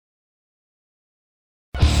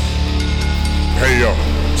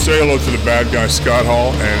Say hello to the bad guy, Scott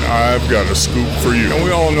Hall, and I've got a scoop for you. And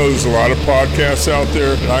we all know there's a lot of podcasts out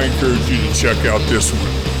there, and I encourage you to check out this one.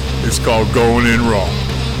 It's called Going In Raw.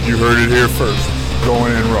 You heard it here first.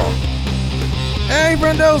 Going In Raw. Hey,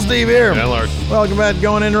 friendo, Steve here. Yeah, Larson. Welcome back to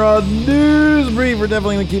Going In Raw News Brief. We're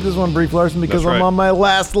definitely going to keep this one brief, Larson, because I'm on my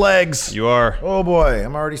last legs. You are. Oh, boy.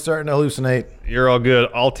 I'm already starting to hallucinate. You're all good.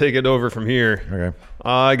 I'll take it over from here. Okay.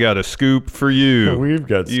 I got a scoop for you. We've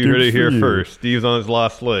got scoops You heard it here for you. first. Steve's on his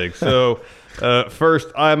last leg. So, first,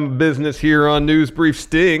 I'm business here on News Brief.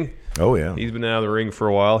 Sting. Oh, yeah. He's been out of the ring for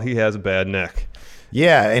a while. He has a bad neck.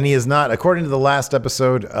 Yeah, and he is not, according to the last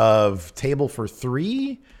episode of Table for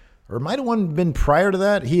Three, or might have one been prior to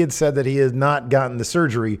that, he had said that he had not gotten the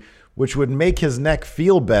surgery, which would make his neck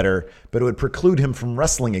feel better, but it would preclude him from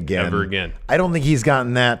wrestling again. Ever again. I don't think he's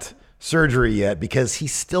gotten that surgery yet because he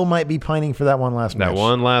still might be pining for that one last match. That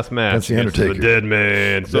one last match. That's the Undertaker. The Dead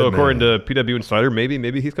Man. So Dead according Man. to PW Insider,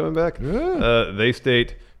 maybe he's coming back. Yeah. They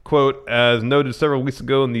state, quote, as noted several weeks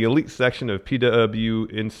ago in the elite section of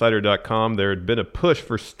PWInsider.com, there had been a push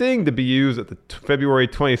for Sting to be used at the February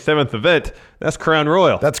 27th event. That's Crown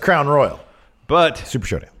Royal. That's Crown Royal. But Super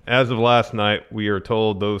Showdown. as of last night, we are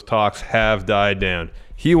told those talks have died down.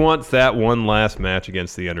 He wants that one last match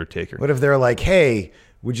against The Undertaker. What if they're like, hey,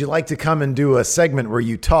 would you like to come and do a segment where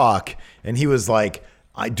you talk? And he was like,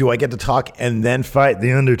 do I get to talk and then fight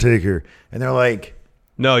The Undertaker? And they're like,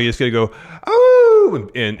 No, you just got to go, oh,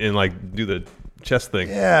 and like do the chest thing.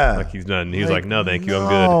 yeah. Like he's done. He's like, no, thank you. I'm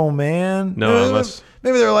good. Oh, man. No, unless-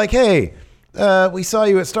 Maybe they're like, hey, we saw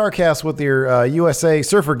you at StarCast with your USA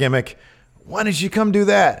Surfer gimmick. Why don't you come do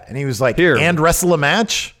that? And he was like, Here. and wrestle a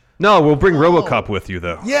match? No, we'll bring RoboCop with you,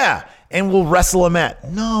 though. Yeah. And we'll wrestle a match.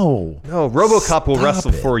 No. No, RoboCop will Stop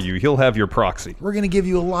wrestle it. for you. He'll have your proxy. We're going to give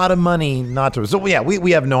you a lot of money not to. So, yeah,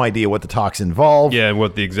 we have no idea what the talks involve. Yeah, and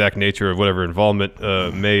what the exact nature of whatever involvement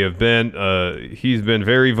may have been. He's been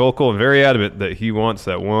very vocal and very adamant that he wants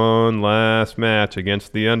that one last match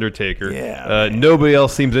against The Undertaker. Yeah, nobody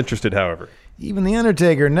else seems interested, however. Even The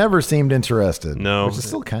Undertaker never seemed interested. No. Which is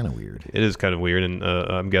still kind of weird. It is kind of weird, and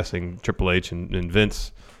I'm guessing Triple H and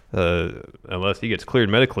Vince, unless he gets cleared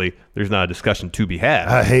medically, there's not a discussion to be had.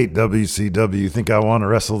 I hate WCW. Think I want to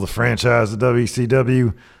wrestle the franchise of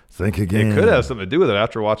WCW? Think again. It could have something to do with it.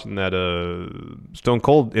 After watching that Stone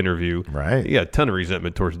Cold interview, Right. he got a ton of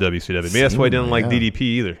resentment towards WCW. Maybe that's why he didn't like DDP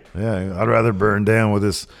either. Yeah, I'd rather burn down with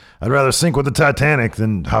this. I'd rather sink with the Titanic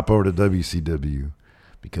than hop over to WCW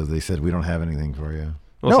because they said we don't have anything for you.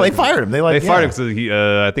 Well, No, so they fired him. They fired him because he.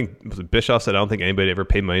 I think was it Bischoff said, "I don't think anybody ever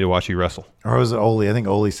paid money to watch you wrestle." Or was it Ole? I think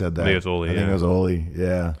Ole said that. Maybe it was Ole, I think yeah. it was Ole.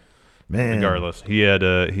 Yeah, man. Regardless, he had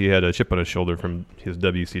a chip on his shoulder from his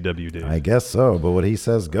WCW days. I guess so, but what he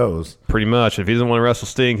says goes. Pretty much, if he doesn't want to wrestle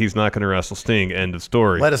Sting, he's not going to wrestle Sting. End of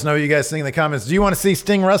story. Let us know what you guys think in the comments. Do you want to see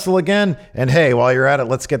Sting wrestle again? And hey, while you're at it,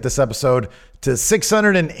 let's get this episode to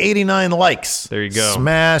 689 likes. There you go.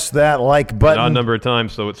 Smash that like button. An odd number of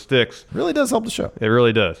times, so it sticks. Really does help the show. It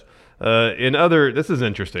really does. This is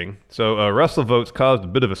interesting. So WrestleVotes caused a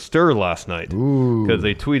bit of a stir last night because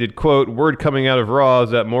they tweeted, quote, word coming out of Raw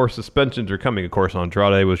is that more suspensions are coming. Of course,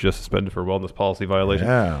 Andrade was just suspended for a wellness policy violation.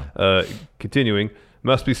 Yeah. Continuing,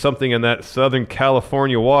 must be something in that Southern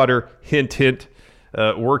California water, hint, hint,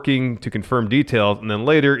 working to confirm details, and then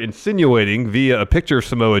later insinuating via a picture of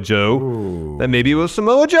Samoa Joe that maybe it was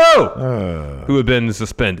Samoa Joe who had been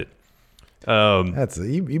suspended. That's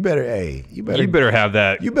you better have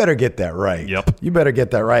that. You better get that right. Yep. You better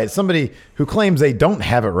get that right. Somebody who claims they don't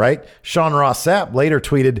have it right, Sean Ross Sapp, later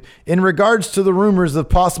tweeted, in regards to the rumors of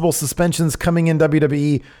possible suspensions coming in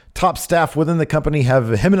WWE, top staff within the company have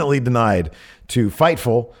vehemently denied to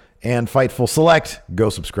Fightful and Fightful Select, go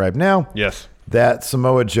subscribe now, Yes. that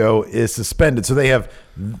Samoa Joe is suspended. So they have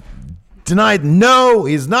denied, no,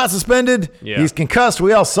 he's not suspended. Yeah. He's concussed.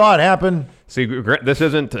 We all saw it happen. See, this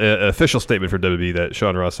isn't an official statement for WWE that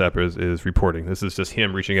Sean Ross Sapp is reporting. This is just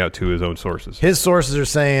him reaching out to his own sources. His sources are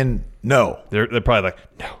saying no. They're probably like,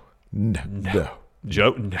 no.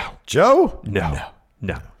 Joe, no. Joe?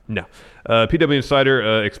 No. PW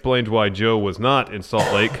Insider explained why Joe was not in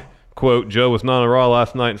Salt Lake. Quote, Joe was not on Raw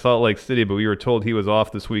last night in Salt Lake City, but we were told he was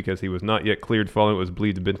off this week as he was not yet cleared following what was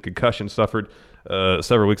believed to have been concussion suffered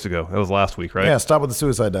several weeks ago. That was last week, right? Yeah, stop with the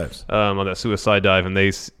suicide dives. On that suicide dive, and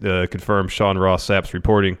they confirmed Sean Ross Sapp's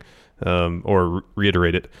reporting, or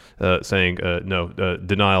reiterate it, saying no,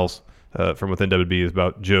 denials from within WWE is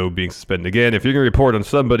about Joe being suspended. Again, if you're going to report on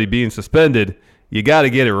somebody being suspended, you got to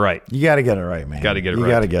get it right. You got to get it right, man. Got to get it you right.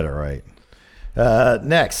 got to get it right.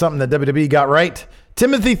 Next, something that WWE got right.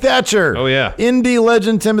 Timothy Thatcher. Oh, yeah. Indie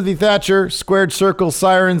legend Timothy Thatcher, Squared Circle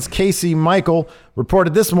Sirens Casey Michael,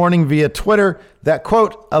 reported this morning via Twitter that,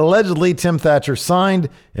 quote, allegedly Tim Thatcher signed.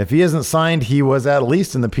 If he isn't signed, he was at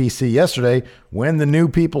least in the PC yesterday when the new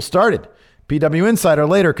people started. PW Insider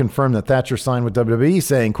later confirmed that Thatcher signed with WWE,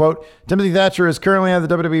 saying, quote, Timothy Thatcher is currently at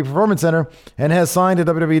the WWE Performance Center and has signed a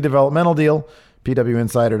WWE developmental deal.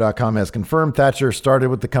 PWInsider.com has confirmed Thatcher started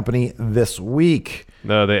with the company this week.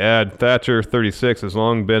 No, they add Thatcher, 36, has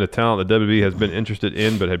long been a talent that WWE has been interested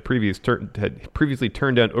in, but had previously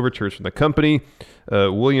turned down overtures from the company.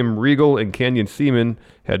 William Regal and Canyon Seaman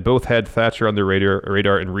had both had Thatcher on their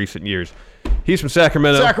radar in recent years. He's from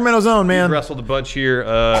Sacramento. Sacramento's own, man. He wrestled a bunch here.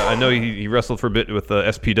 I know he wrestled for a bit with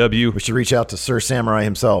SPW. We should reach out to Sir Samurai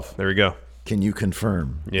himself. There we go. Can you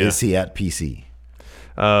confirm? Yeah. Is he at PC?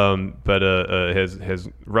 But has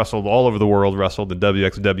wrestled all over the world. Wrestled in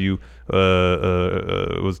WXW.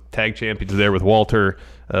 Was tag champions there with Walter.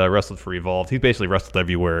 Wrestled for Evolved. He basically wrestled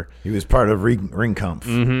everywhere. He was part of Ring Kampf.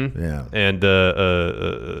 Mm-hmm. Yeah. And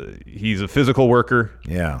he's a physical worker.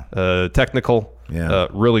 Yeah. Technical. Yeah.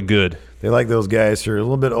 Really good. They like those guys who are a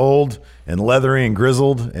little bit old and leathery and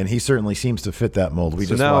grizzled, and he certainly seems to fit that mold. We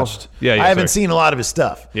just watched. Yeah, I haven't seen a lot of his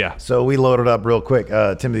stuff. Yeah. So we loaded up real quick.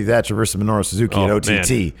 Timothy Thatcher versus Minoru Suzuki at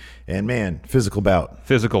OTT. Man. And physical bout.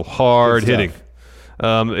 Physical, hard hitting.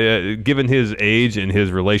 Given his age and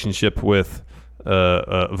his relationship with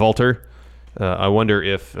Walter, I wonder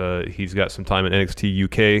if he's got some time in NXT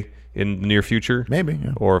UK in the near future. Maybe,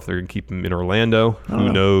 yeah. Or if they're going to keep him in Orlando.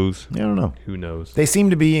 Who knows? I don't know. Who knows? They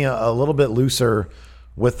seem to be a little bit looser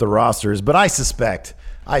with the rosters, but I suspect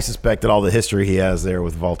that all the history he has there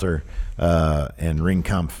with Walter and Ring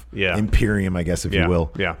Kampf, Imperium, I guess, if you will.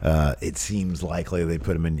 Yeah. It seems likely they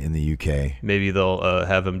put him in the UK. Maybe they'll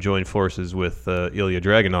have him join forces with Ilya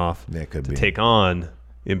Dragunov to take on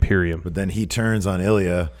Imperium. But then he turns on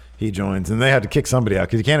Ilya. He joins, and they have to kick somebody out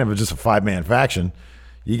because you can't have just a 5-man faction.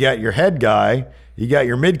 You got your head guy, you got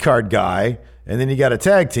your mid-card guy, and then you got a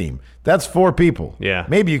tag team. That's 4 people. Yeah.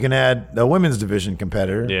 Maybe you can add a women's division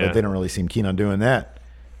competitor, but they don't really seem keen on doing that.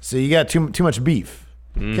 So you got too much beef.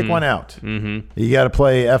 Mm-hmm. Kick one out. Mm-hmm. You got to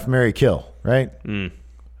play F, Marry, Kill, right?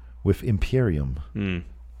 With Imperium.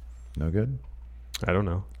 No good? I don't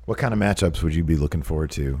know. What kind of matchups would you be looking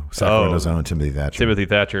forward to? Sacramento's own Timothy Thatcher. Timothy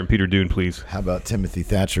Thatcher and Peter Dune, please. How about Timothy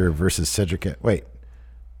Thatcher versus Cedric? Wait.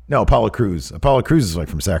 No, Apollo Crews. Apollo Crews is like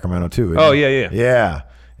from Sacramento too. Oh, yeah. Yeah.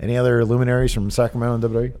 Any other luminaries from Sacramento and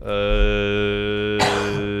WWE?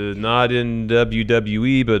 Not in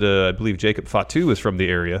WWE, but I believe Jacob Fatu is from the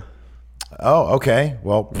area. Oh, okay.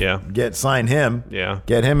 Well, sign him. Yeah.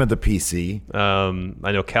 Get him at the PC.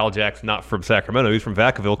 I know Cal Jack's not from Sacramento. He's from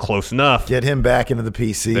Vacaville. Close enough. Get him back into the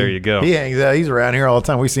PC. There you go. He hangs out. He's around here all the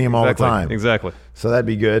time. We see him all the time. Exactly. So that'd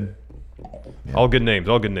be good. Yeah. All good names.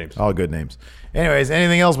 Anyways,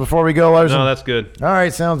 anything else before we go, Larson? No, that's good. All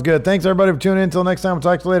right, sounds good. Thanks, everybody, for tuning in. Until next time, we'll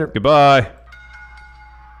talk to you later. Goodbye.